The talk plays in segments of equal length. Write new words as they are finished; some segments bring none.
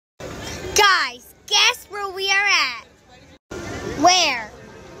guess where we are at? Where?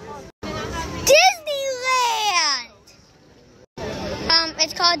 Disneyland!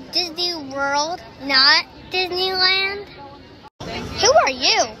 It's called Disney World, not Disneyland. Who are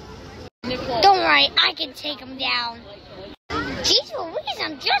you? Don't worry, I can take him down. Jeez Louise,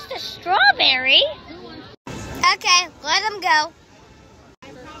 I'm just a strawberry. Okay, let him go.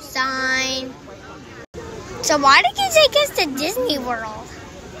 Sign. So why did you take us to Disney World?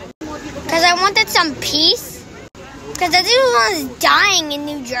 Because I wanted some peace? Because I didn't want us dying in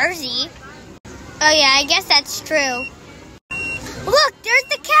New Jersey. Oh yeah, I guess that's true. Look, there's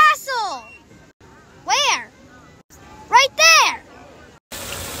the castle! Where? Right there!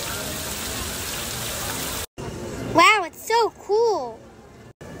 Wow, it's so cool.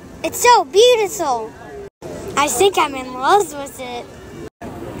 It's so beautiful. I think I'm in love with it.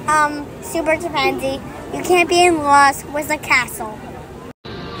 Super Chimpanzee, you can't be in love with a castle.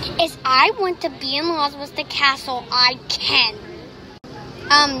 If I want to be in love with the castle, I can.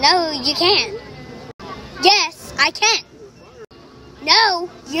 No, you can't. Yes, I can. No,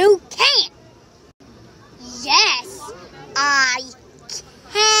 you can't. Yes, I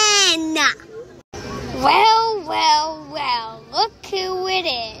can. Well, well, well, look who it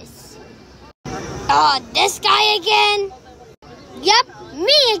is. Oh, this guy again? Yep,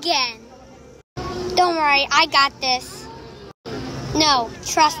 me again. Don't worry, I got this. No,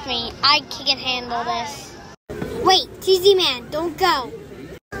 trust me, I can handle this. Wait, TZ Man, don't go.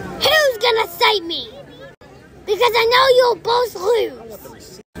 Who's gonna save me? Because I know you'll both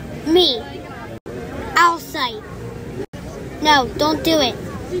lose. Me. I'll save. No, don't do it.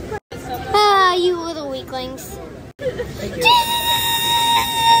 Ah, you little weaklings.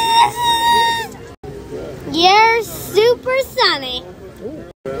 You're super sunny.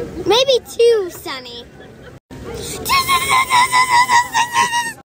 Maybe too sunny.